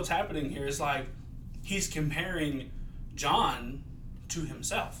what's happening here. Is like, he's comparing John to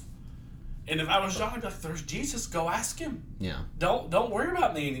himself. And if I was John, I'd be like, there's Jesus. Go ask him. Yeah. Don't worry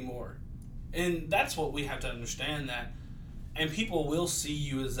about me anymore. And that's what we have to understand, that. And people will see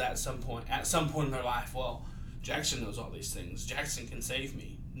you as at some point in their life. Well, Jackson knows all these things. Jackson can save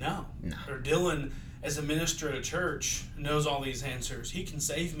me. No. Or Dylan, as a minister at a church, knows all these answers. He can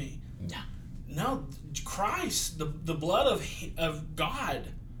save me. Yeah. No, Christ, the blood of God,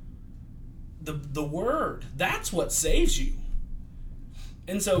 the Word, that's what saves you.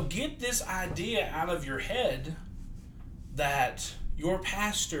 And so get this idea out of your head that your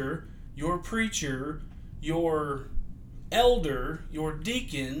pastor, your preacher, your elder, your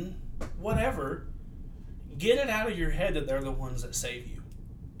deacon, whatever, get it out of your head that they're the ones that save you.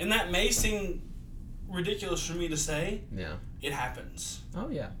 And that may seem ridiculous for me to say. Yeah. It happens. Oh,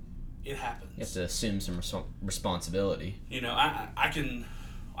 yeah. It happens. You have to assume some responsibility. You know, I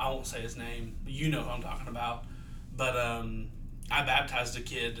won't say his name, but you know who I'm talking about. But I baptized a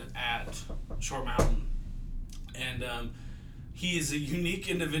kid at Short Mountain. And he is a unique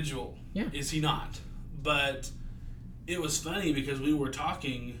individual. Yeah. Is he not? But it was funny because we were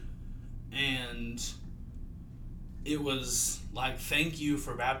talking and it was like, thank you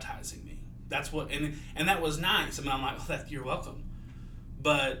for baptizing me. That's what, and that was nice. I mean, I'm like, oh, you're welcome.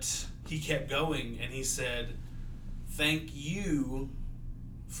 But he kept going and he said, thank you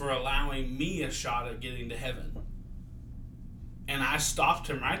for allowing me a shot at getting to heaven. And I stopped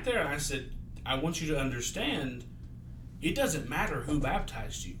him right there and I said, I want you to understand, it doesn't matter who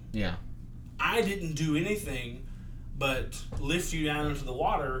baptized you. Yeah. I didn't do anything but lift you down into the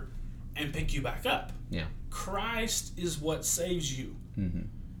water and pick you back up. Yeah. Christ is what saves you. Mm-hmm.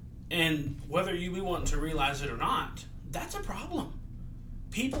 And whether you be wanting to realize it or not, that's a problem.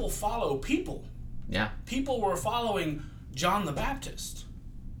 People follow people. Yeah. People were following John the Baptist.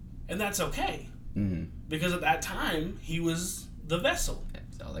 And that's okay. Mm-hmm. Because at that time, he was the vessel.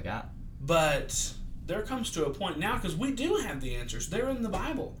 That's all they got. But there comes to a point now, because we do have the answers. They're in the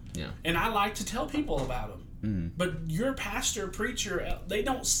Bible. Yeah. And I like to tell people about them. Mm-hmm. But your pastor, preacher, they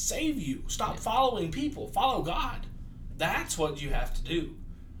don't save you. Stop following people. Follow God. That's what you have to do.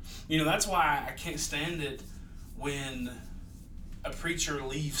 You know, that's why I can't stand it when a preacher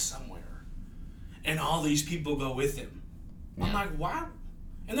leaves somewhere and all these people go with him. Yeah. I'm like, why?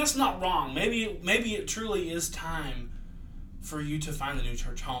 And that's not wrong. Maybe it truly is time for you to find a new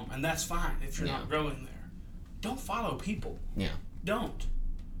church home. And that's fine if you're not growing there. Don't follow people. Yeah. Don't.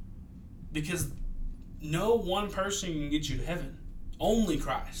 Because no one person can get you to heaven. Only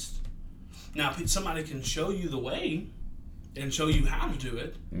Christ. Now, somebody can show you the way and show you how to do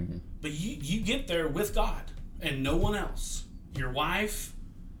it, mm-hmm. but you get there with God and no one else. Your wife,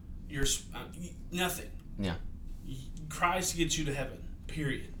 your nothing. Yeah. Christ gets you to heaven,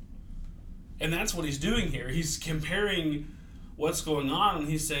 period. And that's what he's doing here. He's comparing what's going on, and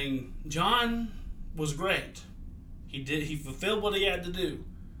he's saying, John was great. He fulfilled what he had to do,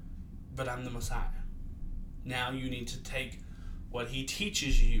 but I'm the Messiah. Now you need to take what he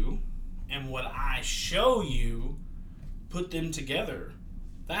teaches you and what I show you, put them together.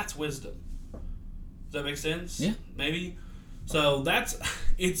 That's wisdom. Does that make sense? Yeah. Maybe? So I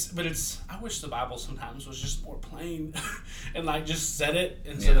wish the Bible sometimes was just more plain and like just said it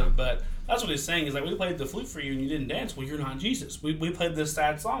instead of, but that's what he's saying is like, we played the flute for you and you didn't dance. Well, you're not Jesus. We played this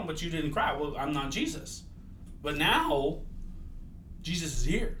sad song, but you didn't cry. Well, I'm not Jesus. But now, Jesus is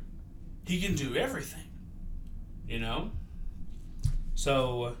here. He can do everything. You know?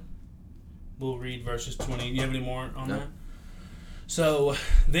 So, we'll read verses 20. Do you have any more on that? So,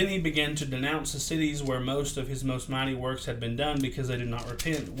 then he began to denounce the cities where most of his most mighty works had been done because they did not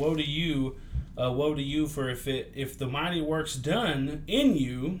repent. Woe to you, for if the mighty works done in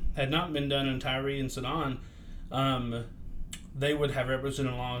you had not been done in Tyre and Sidon, they would have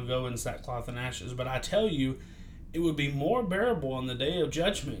represented long ago in sackcloth and ashes. But I tell you, it would be more bearable on the day of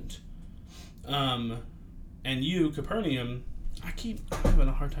judgment. And you, Capernaum, I'm having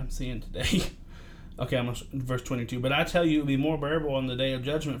a hard time seeing today. Okay, I'm on verse 22. But I tell you, it will be more bearable on the day of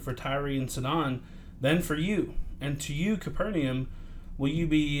judgment for Tyre and Sidon than for you. And to you, Capernaum, will you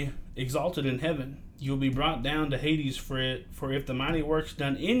be exalted in heaven. You will be brought down to Hades for it. For if the mighty works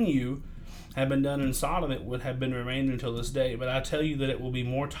done in you had been done in Sodom, it would have been remained until this day. But I tell you that it will be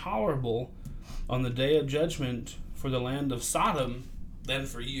more tolerable on the day of judgment for the land of Sodom than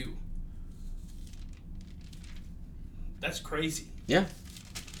for you. That's crazy. Yeah.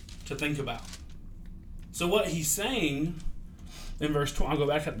 To think about. So what he's saying in verse 20, I'll go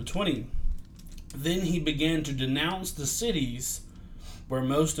back up to 20. Then he began to denounce the cities where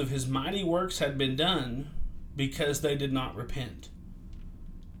most of his mighty works had been done because they did not repent.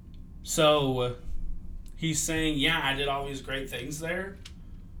 So he's saying, yeah, I did all these great things there,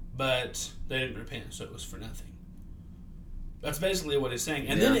 but they didn't repent, so it was for nothing. That's basically what he's saying.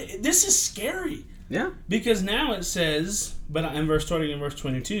 And then this is scary. Yeah. Because now it says, starting in verse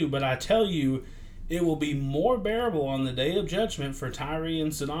 22, but I tell you, it will be more bearable on the day of judgment for Tyre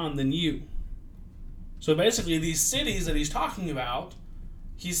and Sidon than you. So basically, these cities that he's talking about,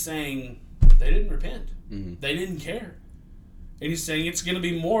 he's saying they didn't repent. Mm-hmm. They didn't care. And he's saying it's going to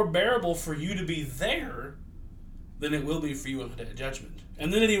be more bearable for you to be there than it will be for you on the day of judgment.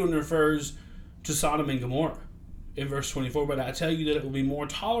 And then it even refers to Sodom and Gomorrah in verse 24. But I tell you that it will be more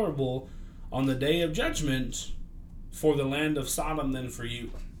tolerable on the day of judgment for the land of Sodom than for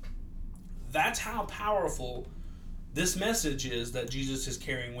you. That's how powerful this message is that Jesus is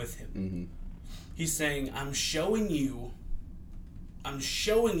carrying with him. Mm-hmm. He's saying, I'm showing you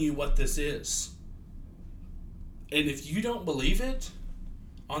what this is. And if you don't believe it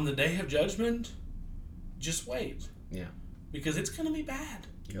on the day of judgment, just wait. Yeah. Because it's going to be bad.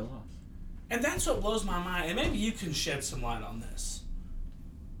 You're lost. And that's what blows my mind. And maybe you can shed some light on this.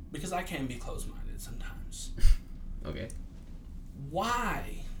 Because I can be closed-minded sometimes. Okay.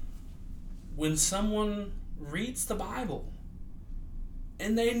 Why, when someone reads the Bible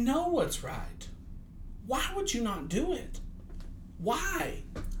and they know what's right, why would you not do it? Why?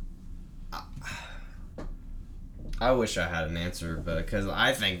 I wish I had an answer, but because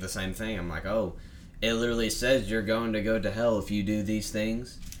I think the same thing. I'm like, oh, it literally says you're going to go to hell if you do these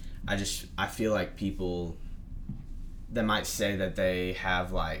things. I feel like people that might say that they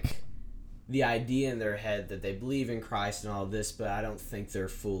have like the idea in their head that they believe in Christ and all this, but I don't think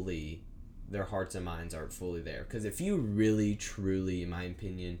their hearts and minds aren't fully there. Because if you really, truly, in my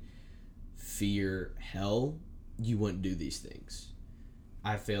opinion, fear hell, you wouldn't do these things.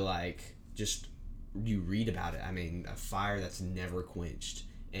 I feel like just you read about it. I mean, a fire that's never quenched,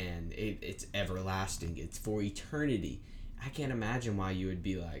 and it's everlasting. It's for eternity. I can't imagine why you would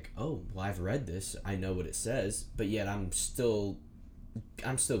be like, oh, well, I've read this. I know what it says, but yet I'm still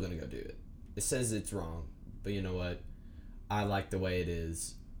going to go do it. It says it's wrong, but you know what? I like the way it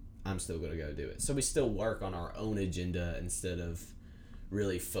is. I'm still going to go do it. So we still work on our own agenda instead of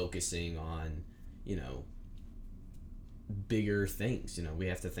really focusing on, bigger things. We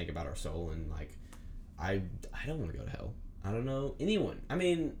have to think about our soul, and like, I don't want to go to hell. I don't know anyone. I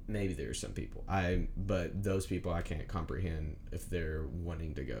mean, maybe there's some people. But those people I can't comprehend if they're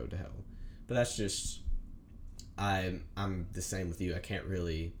wanting to go to hell. But that's just, I'm the same with you. I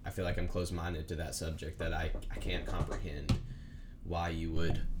feel like I'm closed-minded to that subject, that I can't comprehend why you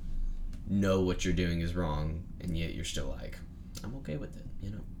would know what you're doing is wrong, and yet you're still like, I'm okay with it,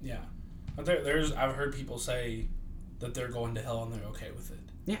 Yeah. I've heard people say that they're going to hell and they're okay with it.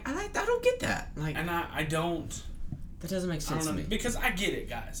 Yeah, I don't get that. Like, and I don't. That doesn't make sense to me. Because I get it,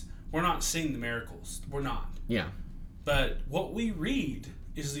 guys. We're not seeing the miracles. We're not. Yeah. But what we read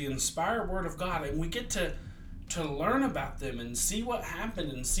is the inspired word of God, and we get to learn about them and see what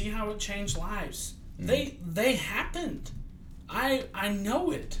happened and see how it changed lives. They happened. I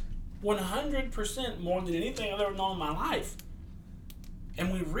know it 100% more than anything I've ever known in my life.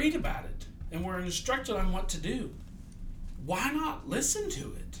 And we read about it, and we're instructed on what to do. Why not listen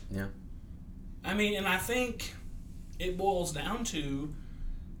to it? Yeah. I mean, and I think it boils down to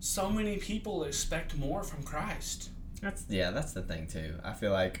so many people expect more from Christ. That's the thing too. I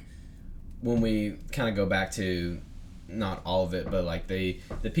feel like when we kind of go back to not all of it, but like the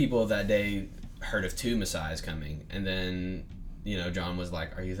people of that day heard of two messiahs coming, and then John was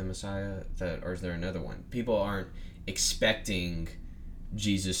like, "Are you the Messiah? Or is there another one?" People aren't expecting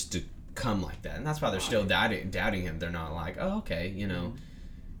Jesus to come like that, and that's why they're still doubting him. They're not like, "Oh, okay,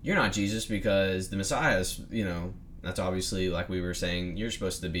 you're not Jesus," because the Messiah is, that's obviously, like we were saying, you're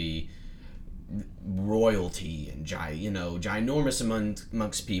supposed to be royalty and ginormous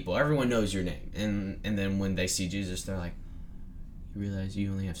amongst people. Everyone knows your name, and then when they see Jesus, they're like, "You realize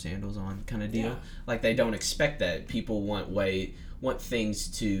you only have sandals on," kind of deal. Yeah. Like they don't expect that. People want things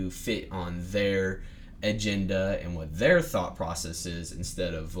to fit on their agenda and what their thought process is,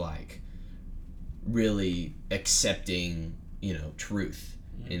 instead of like really accepting, truth.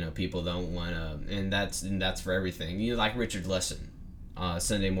 People don't want to, and that's for everything. Like Richard Lesson,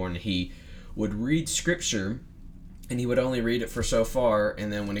 Sunday morning, he would read scripture, and he would only read it for so far,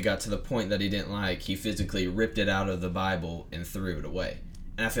 and then when he got to the point that he didn't like, he physically ripped it out of the Bible and threw it away.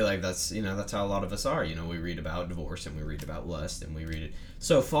 And I feel like that's how a lot of us are. We read about divorce, and we read about lust, and we read it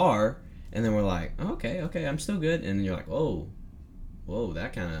so far, and then we're like, okay, I'm still good, and then you're like, whoa,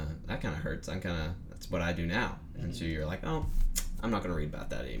 that kind of hurts. That's what I do now. And so you're like, oh, I'm not going to read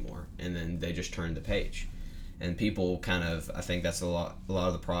about that anymore. And then they just turn the page. And people I think that's a lot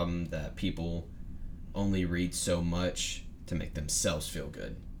of the problem, that people only read so much to make themselves feel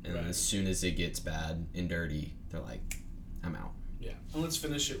good. And Right. as soon as it gets bad and dirty, they're like, I'm out. Yeah. And let's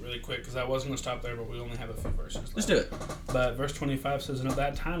finish it really quick, because I was going to stop there, but we only have a few verses left. Let's do it. But verse 25 says, "And at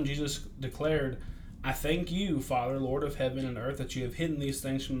that time Jesus declared, I thank you, Father, Lord of heaven and earth, that you have hidden these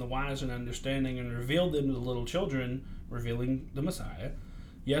things from the wise and understanding and revealed them to the little children," revealing the Messiah.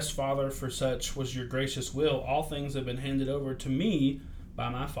 "Yes, Father, for such was your gracious will. All things have been handed over to me by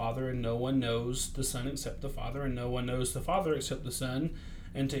my Father, and no one knows the Son except the Father, and no one knows the Father except the Son,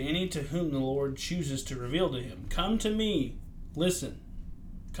 and to any to whom the Lord chooses to reveal to him. Come to me." Listen.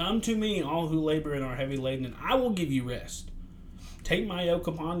 "Come to me, all who labor and are heavy laden, and I will give you rest. Take my yoke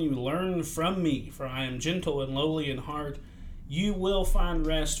upon you, learn from me, for I am gentle and lowly in heart. You will find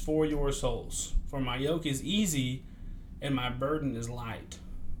rest for your souls. For my yoke is easy and my burden is light."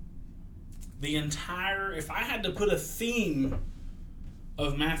 If I had to put a theme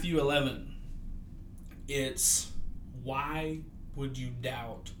of Matthew 11, it's, why would you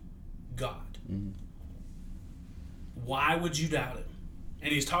doubt God? Mm-hmm. Why would you doubt him?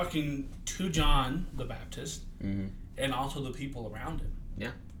 And he's talking to John the Baptist, Mm-hmm. and also the people around him.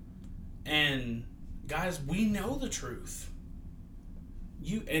 Yeah. And guys, we know the truth.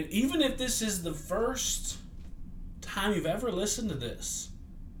 And even if this is the first time you've ever listened to this,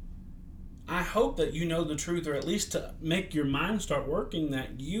 I hope that you know the truth, or at least to make your mind start working,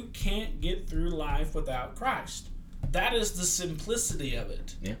 that you can't get through life without Christ. That is the simplicity of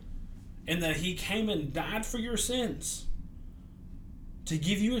it. Yeah. And that he came and died for your sins to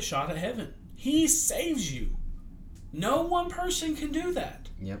give you a shot at heaven. He saves you. No one person can do that.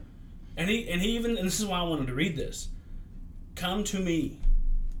 Yep. And this is why I wanted to read this. Come to me,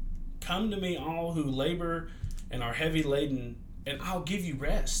 all who labor and are heavy laden, and I'll give you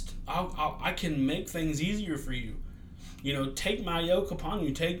rest. I can make things easier for you. Take my yoke upon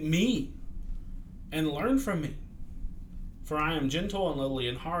you. Take me and learn from me. For I am gentle and lowly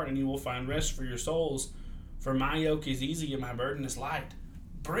in heart, and you will find rest for your souls. For my yoke is easy and my burden is light.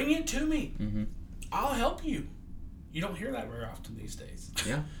 Bring it to me. Mm-hmm. I'll help you. You don't hear that very often these days.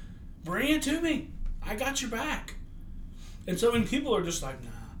 Yeah. Bring it to me. I got your back. And so when people are just like,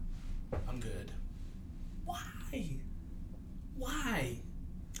 nah, I'm good. Why?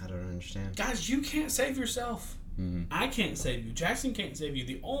 I don't understand. Guys, you can't save yourself. Mm-hmm. I can't save you. Jackson can't save you.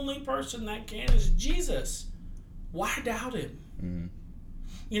 The only person that can is Jesus. Why doubt him? Mm-hmm.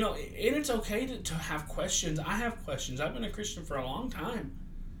 And it's okay to have questions. I have questions. I've been a Christian for a long time.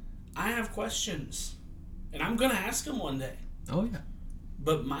 I have questions. And I'm going to ask them one day. Oh, yeah.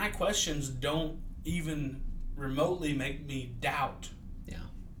 But my questions don't even remotely make me doubt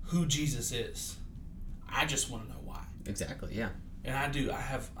who Jesus is. I just want to know why. Exactly, yeah. And I do. I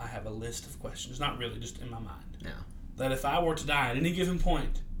have a list of questions, not really, just in my mind. Yeah. That if I were to die at any given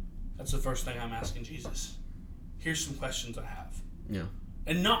point, that's the first thing I'm asking Jesus. Here's some questions I have. Yeah.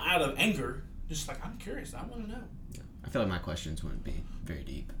 And not out of anger, just like, I'm curious. I want to know. Yeah. I feel like my questions wouldn't be very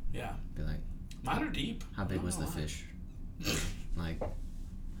deep. Yeah. Be like, mine are deep. how big was the fish? Like,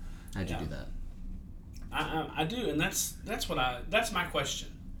 how'd you do that? I do, and that's my question.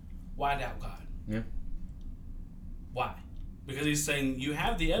 Why doubt God? Yeah. Why? Because he's saying you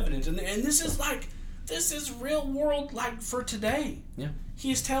have the evidence, and this is real world, like, for today. Yeah.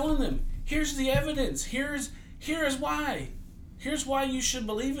 He's telling them, here's the evidence. Here's why. Here's why you should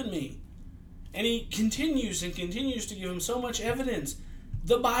believe in me. And he continues to give him so much evidence.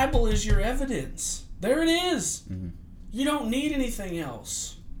 The Bible is your evidence. There it is. Mm-hmm. You don't need anything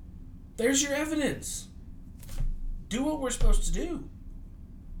else. There's your evidence. Do what we're supposed to do.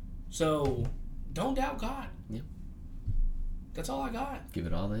 So, don't doubt God. Yeah. That's all I got. Give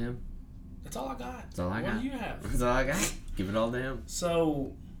it all to him. That's all I got. That's all I got. What do you have? That's all I got. Give it all to him.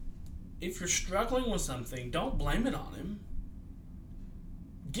 So, if you're struggling with something, don't blame it on him.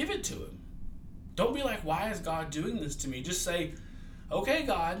 Give it to him. Don't be like, why is God doing this to me? Just say, okay,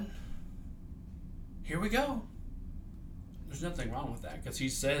 God, here we go. There's nothing wrong with that because he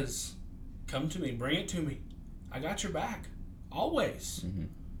says, come to me, bring it to me. I got your back. Always. Mm-hmm.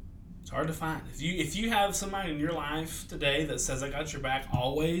 It's hard to find. If you have somebody in your life today that says, I got your back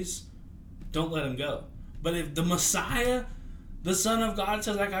always, don't let him go. But if the Messiah, the Son of God,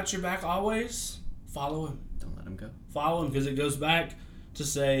 says, I got your back always, follow him. Don't let him go. Follow him, because it goes back to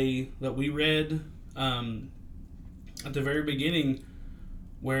say that we read at the very beginning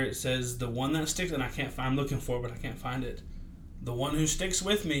where it says, the one that sticks, and I'm looking for it, but I can't find it. The one who sticks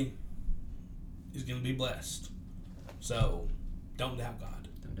with me is going to be blessed. So, don't doubt God.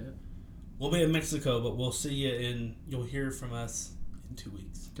 Don't do it. We'll be in Mexico, but we'll see you you'll hear from us in 2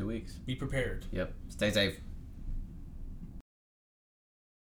 weeks. 2 weeks. Be prepared. Yep. Stay safe.